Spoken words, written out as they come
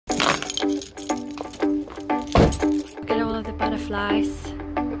butterflies.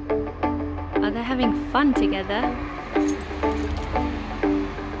 Are they having fun together?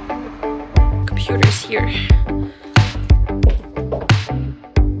 Computer's here.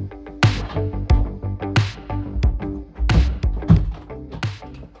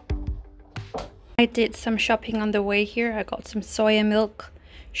 I did some shopping on the way here. I got some soya milk,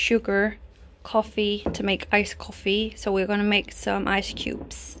 sugar, coffee to make iced coffee. So we're gonna make some ice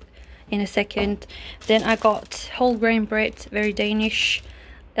cubes in a second. Then I got whole grain bread, very Danish,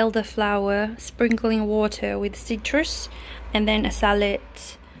 elderflower, sprinkling water with citrus, and then a salad.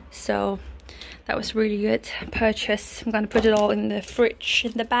 So that was really good purchase. I'm gonna put it all in the fridge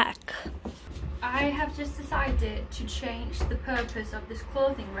in the back. I have just decided to change the purpose of this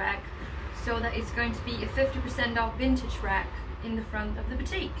clothing rack so that it's going to be a 50% off vintage rack in the front of the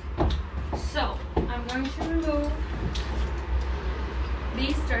boutique. So I'm going to remove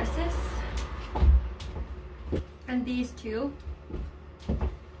these dresses and these two,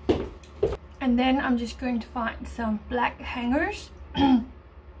 and then I'm just going to find some black hangers and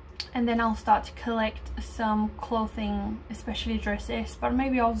then I'll start to collect some clothing, especially dresses, but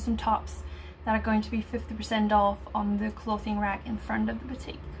maybe also some tops that are going to be 50% off on the clothing rack in front of the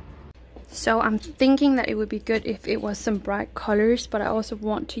boutique. So I'm thinking that it would be good if it was some bright colors, but I also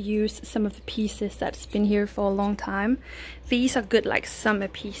want to use some of the pieces that's been here for a long time. These are good like summer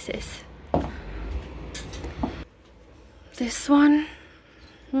pieces. This one.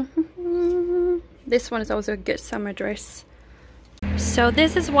 This one is also a good summer dress. So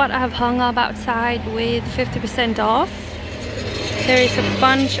this is what I've hung up outside with 50% off. There is a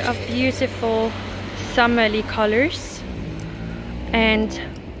bunch of beautiful summerly colors and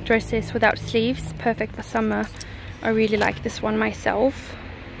dresses without sleeves, perfect for summer. I really like this one myself.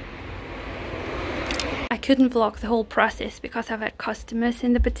 I couldn't vlog the whole process because I've had customers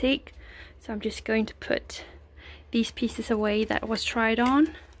in the boutique, so I'm just going to put these pieces away that was tried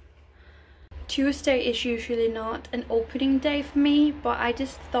on. Tuesday is usually not an opening day for me, but I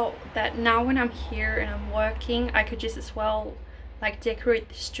just thought that now when I'm here and I'm working, I could just as well like decorate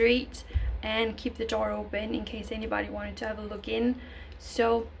the street and keep the door open in case anybody wanted to have a look in.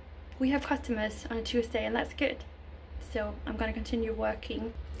 So we have customers on a Tuesday and that's good. So I'm gonna continue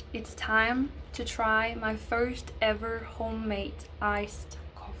working. It's time to try my first ever homemade iced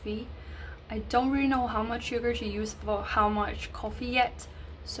coffee. I don't really know how much sugar to use for how much coffee yet.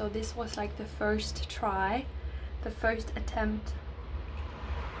 So this was like the first try, the first attempt.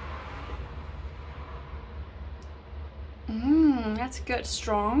 That's good.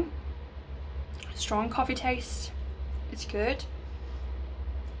 Strong coffee taste. It's good.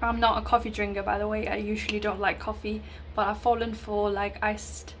 I'm not a coffee drinker, by the way. I usually don't like coffee, but I've fallen for like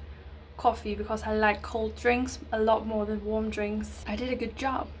iced coffee because I like cold drinks a lot more than warm drinks. I did a good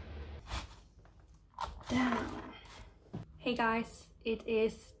job. Damn. Hey guys, it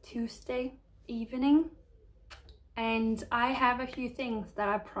is Tuesday evening and I have a few things that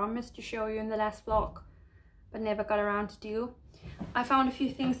I promised to show you in the last vlog but never got around to do. I found a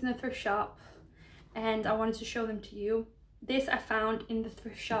few things in the thrift shop and I wanted to show them to you. This I found in the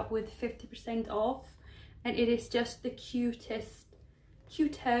thrift shop with 50% off and it is just the cutest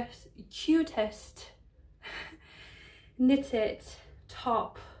knitted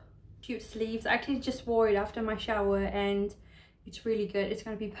top, cute sleeves. I actually just wore it after my shower and it's really good. It's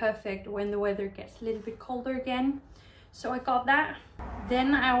gonna be perfect when the weather gets a little bit colder again. So I got that.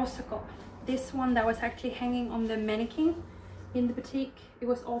 Then I also got this one that was actually hanging on the mannequin in the boutique. It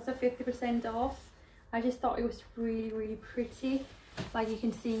was also 50% off. I just thought it was really pretty. Like you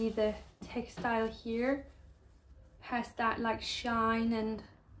can see the textile here has that like shine and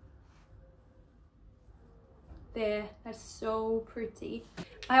there. That's so pretty.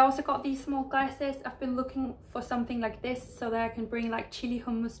 I also got these small glasses. I've been looking for something like this so that I can bring like chili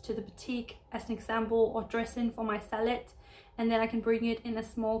hummus to the boutique as an example, or dressing for my salad, and then I can bring it in a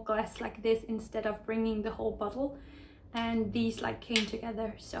small glass like this instead of bringing the whole bottle. And these like came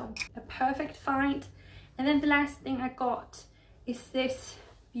together, so a perfect find. And then the last thing I got is this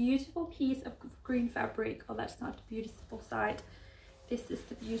beautiful piece of green fabric. Oh, that's not the beautiful side. This is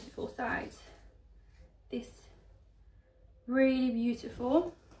the beautiful side. This really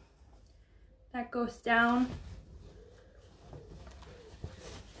beautiful. That goes down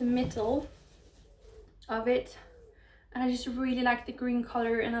the middle of it. And I just really like the green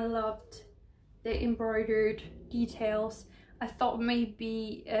color and I loved the embroidered details. I thought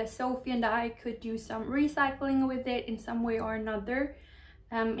maybe Sophie and I could do some recycling with it in some way or another,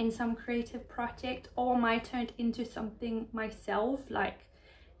 in some creative project, or might turn it into something myself, like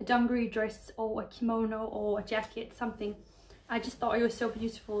a dungaree dress or a kimono or a jacket, something. I just thought it was so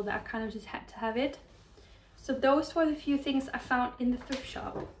beautiful that I kind of just had to have it. So those were the few things I found in the thrift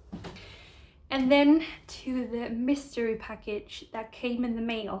shop. And then to the mystery package that came in the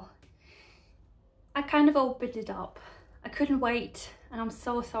mail. I kind of opened it up. I couldn't wait, and I'm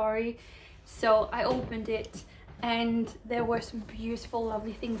so sorry. So I opened it, and there were some beautiful,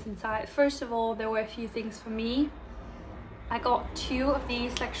 lovely things inside. First of all, there were a few things for me. I got 2 of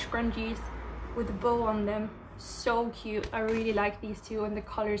these like scrunchies with a bow on them. So cute. I really like these 2, and the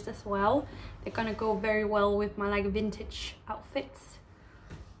colors as well. They're gonna go very well with my like vintage outfits.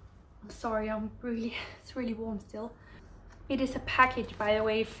 I'm sorry, it's really warm still. It is a package, by the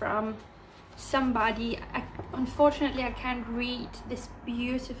way, from somebody. Unfortunately, I can't read this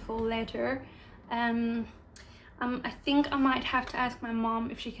beautiful letter. I think I might have to ask my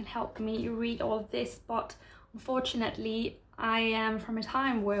mom if she can help me read all of this, but unfortunately I am from a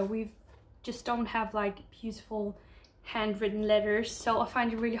time where we just don't have like beautiful handwritten letters, so I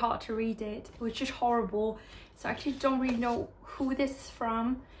find it really hard to read it, which is horrible. So I actually don't really know who this is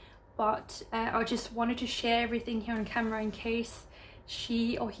from, but I just wanted to share everything here on camera in case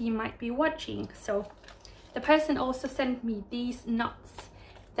she or he might be watching. So the person also sent me these nuts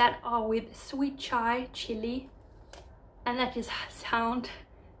that are with sweet chai chili, and that just sound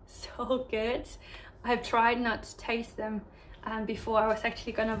so good. I've tried not to taste them before I was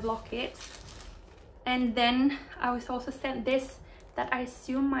actually gonna vlog it. And then I was also sent this that I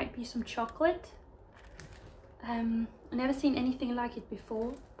assume might be some chocolate. I've never seen anything like it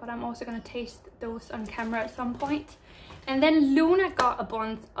before, but I'm also gonna taste those on camera at some point. And then Luna got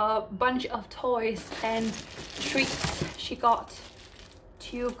a bunch of toys and treats. She got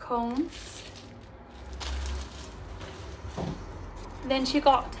 2 combs. Then she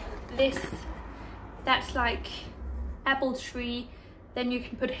got this that's like apple tree, then you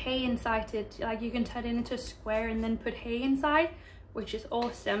can put hay inside it, like you can turn it into a square and then put hay inside, which is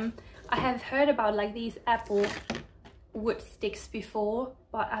awesome. I have heard about like these apple wood sticks before,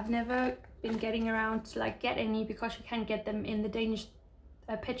 but I've never been getting around to like get any because you can't get them in the Danish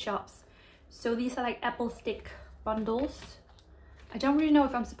pet shops. So these are like apple stick bundles. I don't really know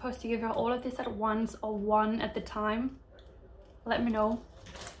if I'm supposed to give her all of this at once or one at the time. Let me know.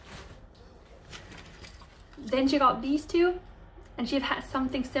 Then she got these 2, and she's had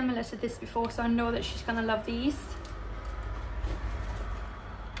something similar to this before, so I know that she's gonna love these.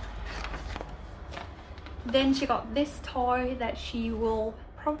 Then she got this toy that she will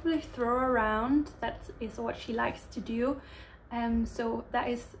probably throw around. That is what she likes to do. So that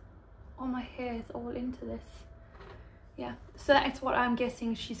is, oh, my hair is all into this. Yeah, so that's what I'm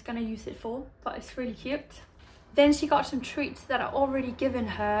guessing she's gonna use it for, but it's really cute. Then she got some treats that I already given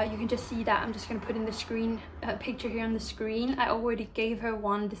her. You can just see that. I'm just going to put in the screen picture here on the screen. I already gave her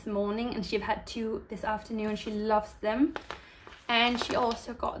 1 this morning, and she's had 2 this afternoon. She loves them. And she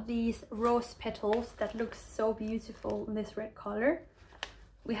also got these rose petals that look so beautiful in this red color.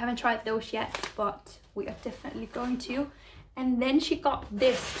 We haven't tried those yet, but we are definitely going to. And then she got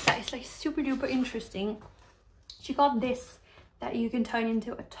this that is like super duper interesting. She got this that you can turn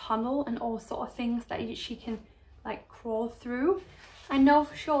into a tunnel and all sort of things that she can like crawl through. I know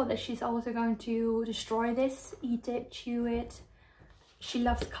for sure that she's also going to destroy this, eat it, chew it. She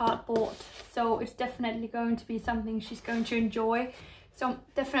loves cardboard, so it's definitely going to be something she's going to enjoy. So I'm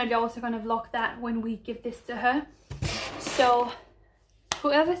definitely also going to vlog that when we give this to her. So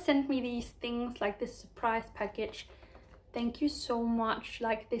whoever sent me these things, like this surprise package, thank you so much.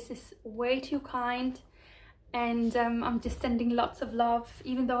 Like, this is way too kind, and I'm just sending lots of love,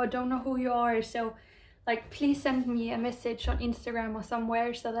 even though I don't know who you are. So like, please send me a message on Instagram or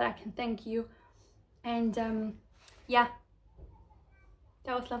somewhere so that I can thank you. And yeah,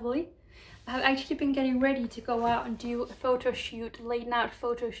 that was lovely. I've actually been getting ready to go out and do a photo shoot, late night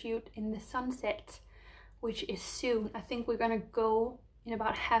photo shoot in the sunset, which is soon. I think we're gonna go in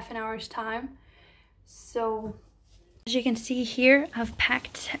about half an hour's time. So as you can see here, I've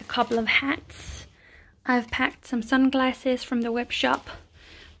packed a couple of hats. I've packed some sunglasses from the web shop,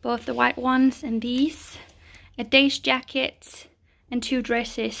 both the white ones and these, a day's jacket, and 2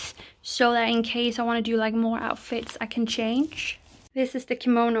 dresses, so that in case I want to do like more outfits, I can change. This is the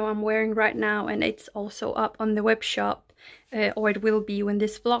kimono I'm wearing right now, and it's also up on the web shop, or it will be when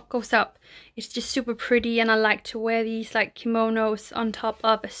this vlog goes up. It's just super pretty, and I like to wear these like kimonos on top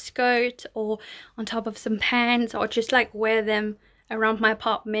of a skirt or on top of some pants, or just like wear them around my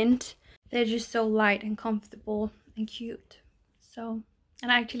apartment. They're just so light and comfortable and cute. So,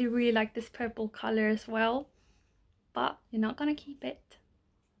 and I actually really like this purple color as well, but you're not gonna keep it.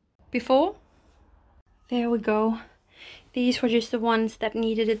 Before, there we go. These were just the ones that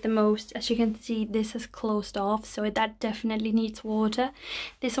needed it the most. As you can see, this is closed off, so that definitely needs water.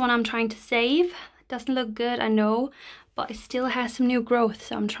 This one I'm trying to save. Doesn't look good, I know, but it still has some new growth,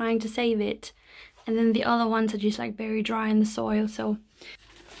 so I'm trying to save it. And then the other ones are just like very dry in the soil, so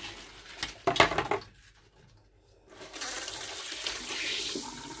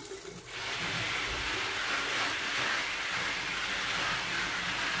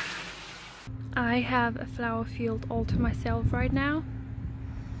I have a flower field all to myself right now.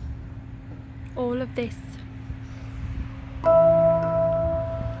 All of this.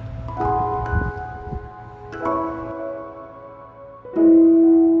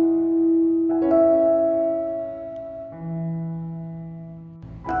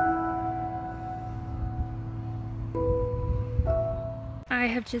 I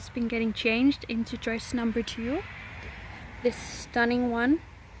have just been getting changed into dress number 2. This stunning one.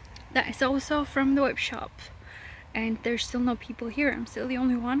 That is also from the web shop. And there's still no people here. I'm still the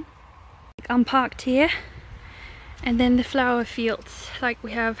only one. I'm parked here. And then the flower fields. Like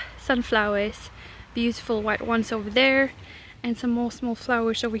we have sunflowers. Beautiful white ones over there. And some more small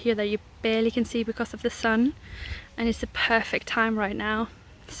flowers over here that you barely can see because of the sun. And it's the perfect time right now.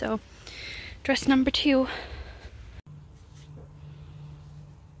 So, dress number 2.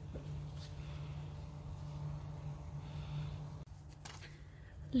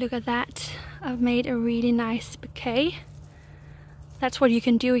 Look at that. I've made a really nice bouquet. That's what you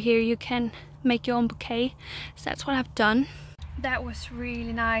can do here. You can make your own bouquet. So that's what I've done. That was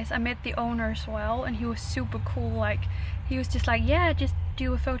really nice. I met the owner as well and he was super cool. Like, he was just like, yeah, just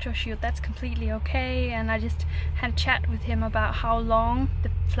do a photo shoot. That's completely okay. And I just had a chat with him about how long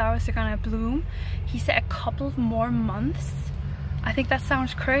the flowers are gonna bloom. He said a couple of more months. I think that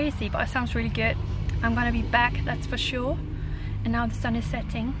sounds crazy, but it sounds really good. I'm gonna be back, that's for sure. And now the sun is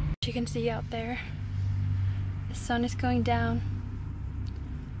setting. As you can see out there, the sun is going down.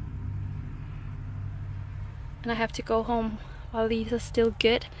 And I have to go home while these are still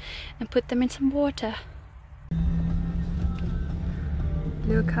good and put them in some water.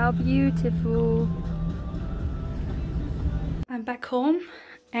 Look how beautiful. I'm back home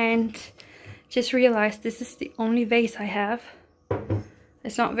and just realized this is the only vase I have.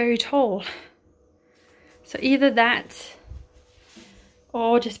 It's not very tall. So either that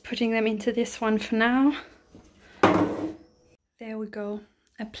or just putting them into this one for now. There we go.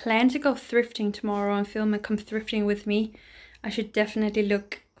 I plan to go thrifting tomorrow and film a come thrifting with me. I should definitely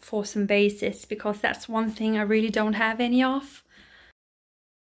look for some vases because that's one thing I really don't have any of.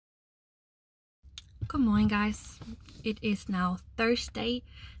 Good morning guys. It is now Thursday,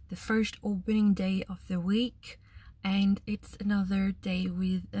 the first opening day of the week. And it's another day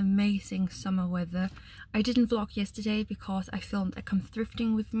with amazing summer weather. I didn't vlog yesterday because I filmed a come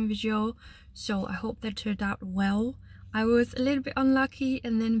thrifting with me video, so I hope that turned out well. I was a little bit unlucky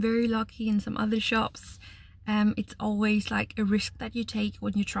and then very lucky in some other shops. It's always like a risk that you take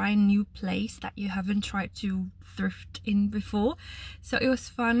when you try a new place that you haven't tried to thrift in before. So it was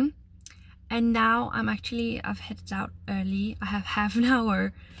fun. And now I've headed out early. I have half an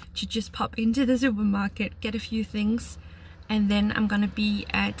hour to just pop into the supermarket, get a few things, and then I'm gonna be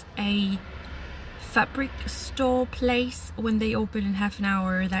at a fabric store place when they open in half an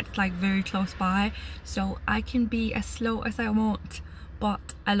hour. That's like very close by, so I can be as slow as I want.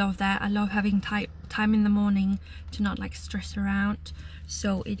 But I love that. I love having time in the morning to not like stress around,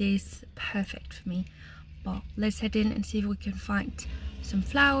 so it is perfect for me. But let's head in and see if we can find some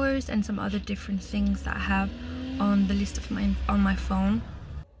flowers and some other different things that I have on the list of on my phone.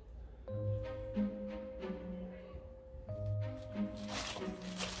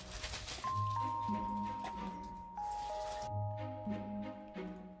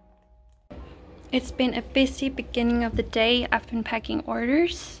 It's been a busy beginning of the day. I've been packing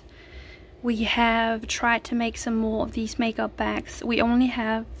orders. We have tried to make some more of these makeup bags. We only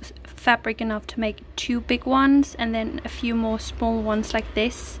have fabric enough to make 2 big ones and then a few more small ones like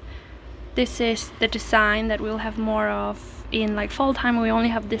this. This is the design that we'll have more of in like fall time. We only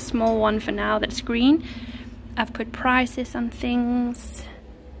have this small one for now that's green. I've put prices on things.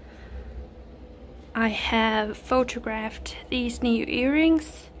 I have photographed these new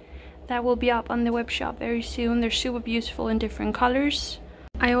earrings that will be up on the web shop very soon. They're super beautiful in different colors.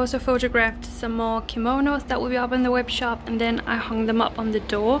 I also photographed some more kimonos that will be up on the web shop, and then I hung them up on the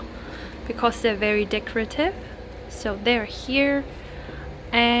door because they're very decorative. So they're here.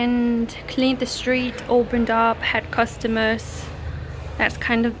 And cleaned the street, opened up, had customers. That's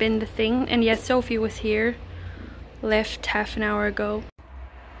kind of been the thing. And yes, Sophie was here, left half an hour ago.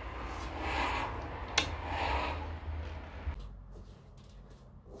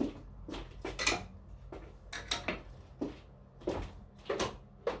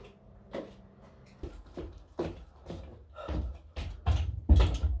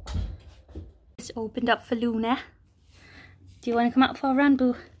 Just opened up for Luna. Do you want to come out for a run,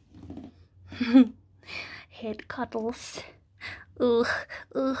 Boo? Head cuddles. Ugh,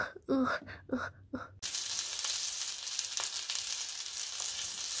 ugh, ugh, ugh, ugh.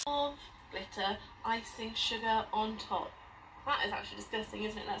 Of glitter, icing, sugar on top. That is actually disgusting,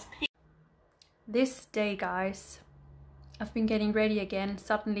 isn't it? That's pink. This day, guys, I've been getting ready again.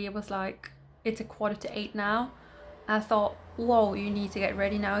 Suddenly it was like, it's 7:45 now. I thought, whoa, you need to get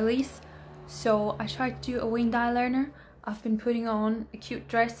ready now, Elise. So I tried to do a wind eyeliner. I've been putting on a cute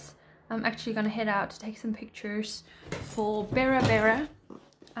dress. I'm actually gonna head out to take some pictures for Bera Bera.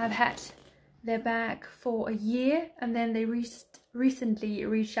 I've had their bag for a year, and then they recently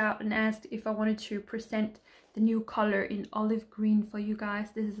reached out and asked if I wanted to present the new color in olive green for you guys.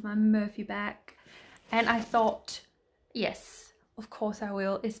 This is my Murphy bag, and I thought, yes, of course I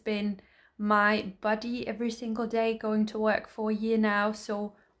will. It's been my buddy every single day going to work for a year now,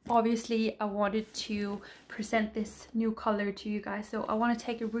 so obviously I wanted to present this new color to you guys. So I want to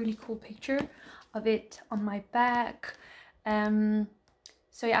take a really cool picture of it on my back.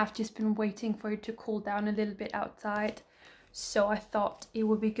 So yeah, I've just been waiting for it to cool down a little bit outside, so I thought it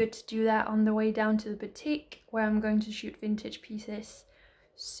would be good to do that on the way down to the boutique where I'm going to shoot vintage pieces.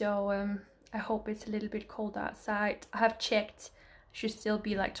 So I hope it's a little bit cold outside. I have checked, it should still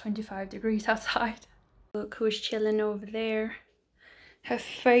be like 25 degrees outside. Look who's chilling over there. Her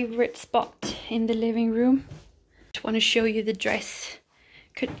favorite spot in the living room. Just want to show you the dress.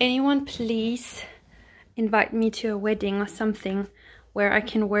 Could anyone please invite me to a wedding or something where I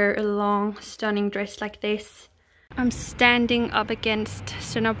can wear a long, stunning dress like this? I'm standing up against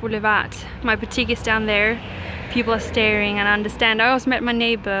Boulevard. My boutique is down there. People are staring, and I understand. I also met my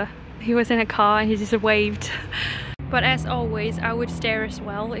neighbor. He was in a car and he just waved. But as always, I would stare as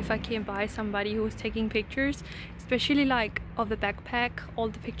well if I came by somebody who was taking pictures, especially like of the backpack, all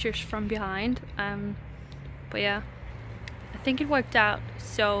the pictures from behind. But yeah, I think it worked out,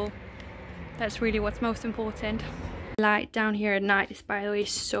 so that's really what's most important. The light down here at night is, by the way,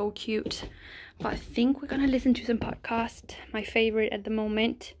 so cute. But I think we're gonna listen to some podcast. My favorite at the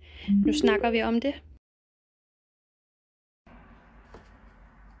moment. Nu snakker vi om det.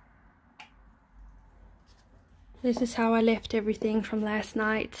 This is how I left everything from last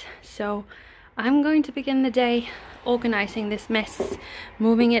night. So I'm going to begin the day organizing this mess,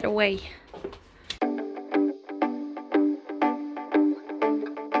 moving it away.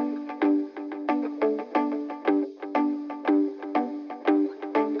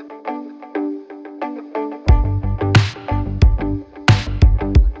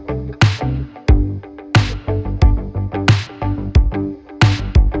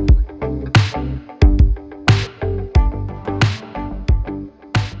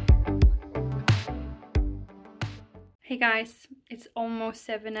 Hey guys, it's almost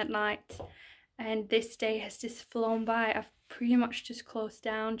 7 at night and this day has just flown by. I've pretty much just closed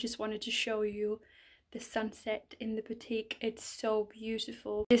down. Just wanted to show you the sunset in the boutique. It's so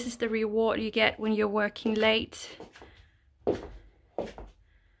beautiful. This is the reward you get when you're working late. Look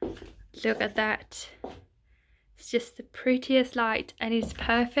at that. It's just the prettiest light, and it's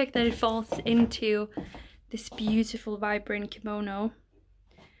perfect that it falls into this beautiful vibrant kimono.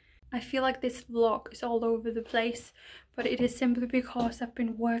 I feel like this vlog is all over the place, but it is simply because I've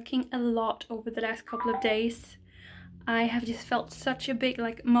been working a lot over the last couple of days. I have just felt such a big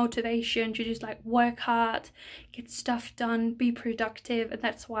motivation to just work hard, get stuff done, be productive, and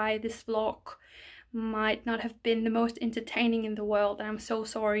that's why this vlog might not have been the most entertaining in the world, and I'm so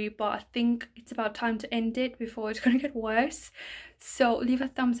sorry, but I think it's about time to end it before it's gonna get worse. So leave a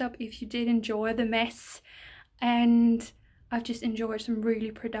thumbs up if you did enjoy the mess, and I've just enjoyed some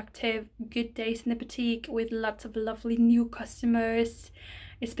really productive, good days in the boutique with lots of lovely new customers.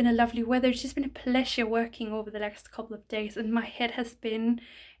 It's been a lovely weather. It's just been a pleasure working over the last couple of days, and my head has been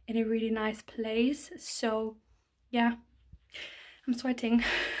in a really nice place. So yeah, I'm sweating.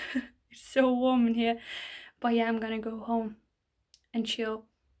 It's so warm in here. But yeah, I'm gonna go home and chill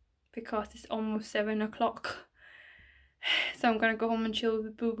because it's almost 7 o'clock. So I'm gonna go home and chill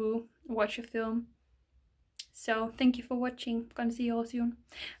with Boo Boo, watch a film. So thank you for watching. I'm gonna see you all soon.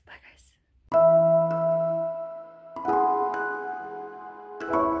 Bye guys.